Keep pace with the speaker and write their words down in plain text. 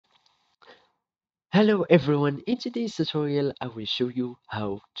Hello everyone, in today's tutorial I will show you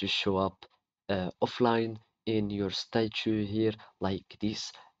how to show up offline in your statue here like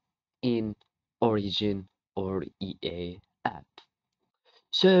this in Origin or EA app.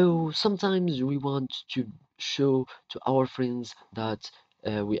 So sometimes we want to show to our friends that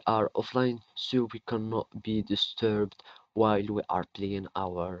we are offline so we cannot be disturbed while we are playing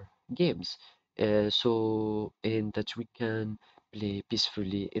our games. And that we can play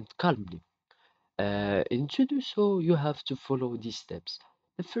peacefully and calmly. And to do so, you have to follow these steps.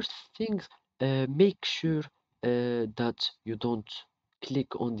 The first thing, make sure that you don't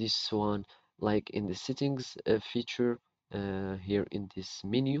click on this one, like in the settings feature here in this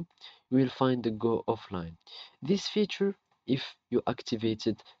menu, you will find the go offline. This feature, if you activate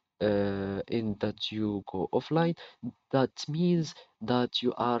it in that you go offline, that means that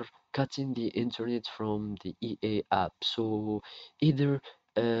you are cutting the internet from the EA app. So either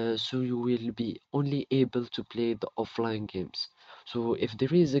so you will be only able to play the offline games. So if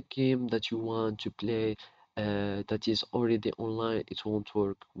there is a game that you want to play that is already online, it won't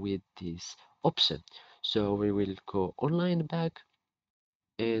work with this option. So we will go online back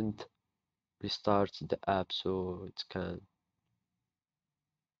and restart the app so it can.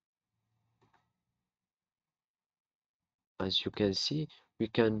 As you can see, we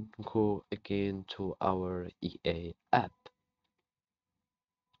can go again to our EA app.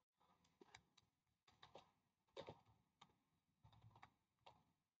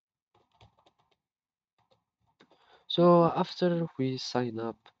 So after we sign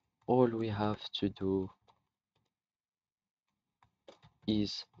up, all we have to do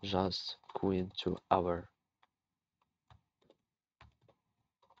is just go into our.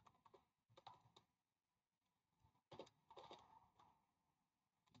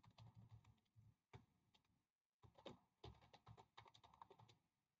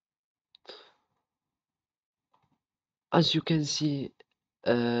 As you can see,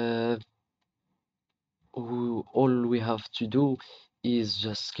 uh, all we have to do is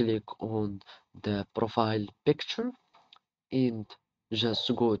just click on the profile picture and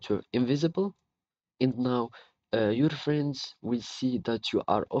just go to invisible. And now your friends will see that you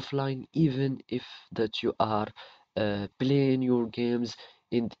are offline, even if that you are playing your games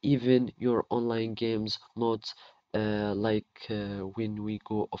and even your online games, not like when we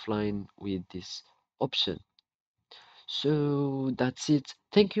go offline with this option. So that's it.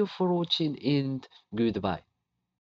 Thank you for watching and goodbye.